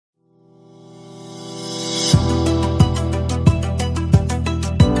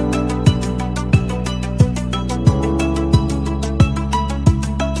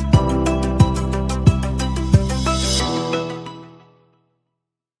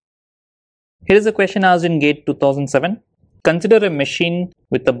Here is a question asked in GATE 2007. Consider a machine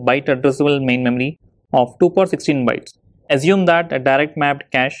with a byte addressable main memory of 2 power 16 bytes. Assume that a direct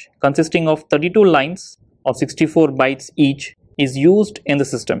mapped cache consisting of 32 lines of 64 bytes each is used in the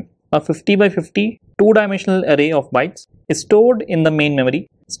system. A 50 by 50 two-dimensional array of bytes is stored in the main memory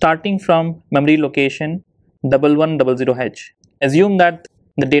starting from memory location 1100H. Assume that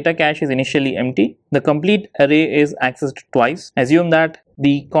the data cache is initially empty. The complete array is accessed twice. Assume that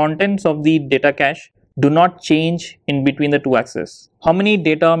the contents of the data cache do not change in between the two access. How many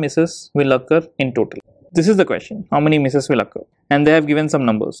data misses will occur in total? This is the question. How many misses will occur? And they have given some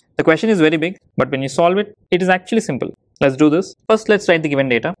numbers. The question is very big, but when you solve it, it is actually simple. Let's do this. First, let's write the given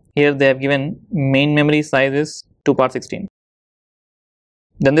data. Here they have given main memory size is 2 power 16.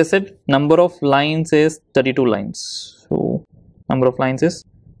 Then they said number of lines is 32 lines. So number of lines is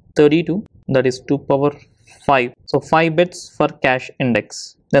 32, that is 2 power 5. So 5 bits for cache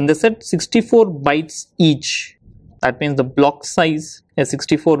index. Then they said 64 bytes each. That means the block size is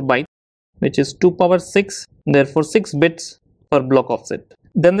 64 bytes, which is 2 power 6. Therefore 6 bits per block offset.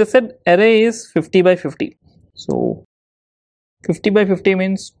 Then they said array is 50 by 50. So 50 by 50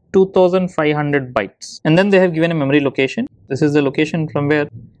 means 2500 bytes. And then they have given a memory location. This is the location from where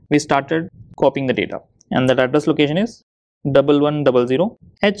we started copying the data. And that address location is 1100.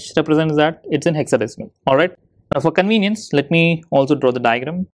 H represents that it's in hexadecimal. Alright. Now for convenience, let me also draw the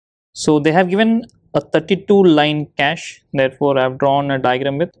diagram. So they have given a 32 line cache. Therefore I have drawn a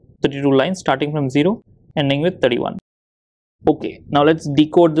diagram with 32 lines starting from 0 ending with 31. Okay, now let's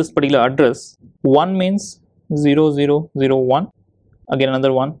decode this particular address. 1 means 0001, again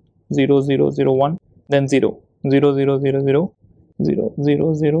another 1, 0001, then 0, 0000,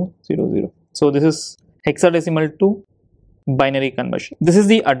 00000. So this is hexadecimal to binary conversion. This is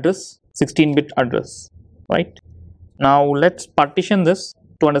the address, 16-bit address, right? Now let's partition this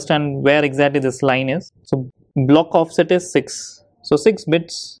to understand where exactly this line is. So block offset is 6. So 6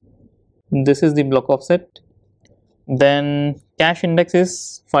 bits, this is the block offset. Then cache index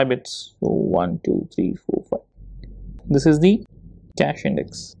is 5 bits. So 1, 2, 3, 4, 5. This is the cache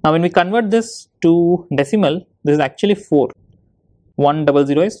index. Now when we convert this to decimal, this is actually 4.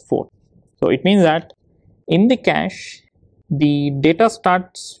 100 is 4. So it means that in the cache, the data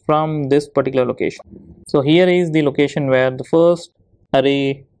starts from this particular location. So here is the location where the first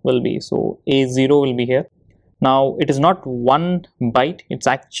array will be. So A0 will be here. Now it is not 1 byte, it's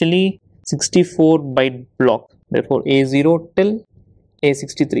actually 64 byte block. Therefore A0 till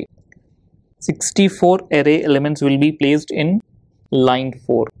A63. 64 array elements will be placed in line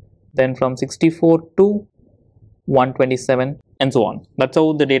 4. Then from 64 to 127 and so on. That's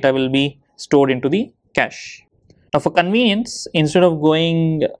how the data will be stored into the cache. Now for convenience, instead of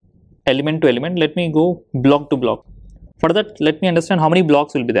going element to element, let me go block to block. For that, let me understand how many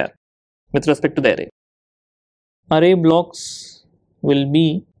blocks will be there with respect to the array. Array blocks will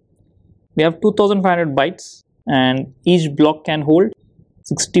be, we have 2500 bytes and each block can hold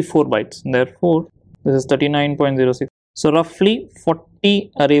 64 bytes. Therefore, this is 39.06. So roughly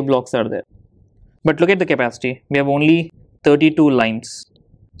 40 array blocks are there. But look at the capacity. We have only 32 lines.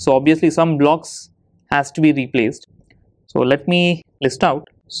 So obviously some blocks has to be replaced. So let me list out.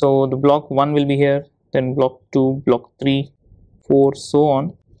 So the block 1 will be here, then block 2, block 3, 4, so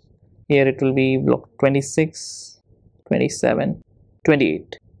on. Here it will be block 26, 27,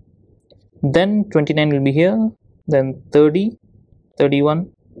 28. Then 29 will be here, then 30,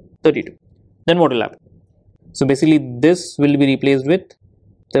 31, 32. Then what will happen? So basically this will be replaced with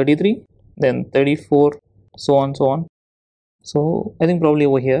 33, then 34, so on, so on. So I think probably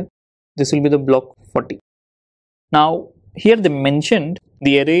over here, this will be the block 40. Now here they mentioned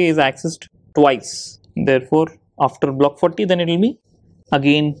the array is accessed twice. Therefore after block 40, then it will be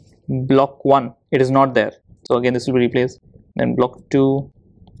again block 1. It is not there. So again this will be replaced. Then block 2,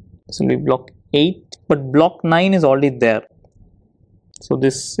 this will be block 8. But block 9 is already there. So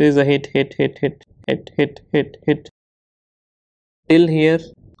this is a hit. Till here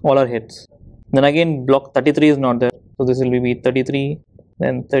all are hits. Then again block 33 is not there. So this will be B33,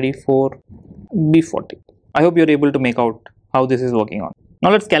 then 34, B40. I hope you're able to make out how this is working on. Now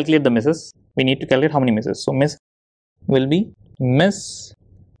let's calculate the misses. We need to calculate how many misses. So miss will be miss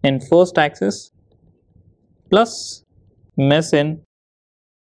in first axis plus miss in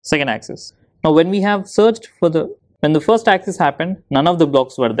second axis. Now when we have searched for when the first axis happened, none of the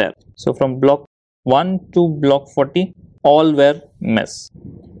blocks were there. So from block 1 to block 40, all were miss.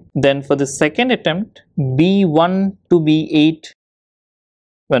 Then for the second attempt, B1 to B8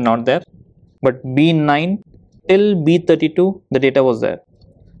 were not there, but B9 till B32 the data was there,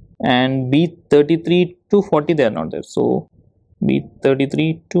 and B33 to 40 they are not there. So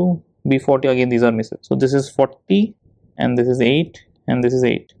B33 to B40, again these are misses. So this is 40 and this is 8 and this is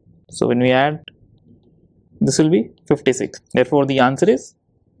 8. So when we add, this will be 56. Therefore the answer is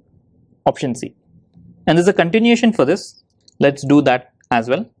option C. And there's a continuation for this. Let's do that as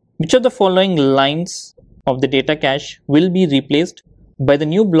well. Which of the following lines of the data cache will be replaced by the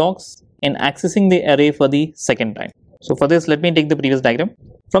new blocks in accessing the array for the second time? So for this, let me take the previous diagram.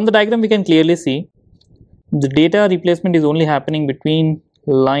 From the diagram, we can clearly see the data replacement is only happening between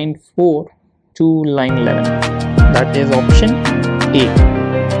line 4 to line 11. That is option A.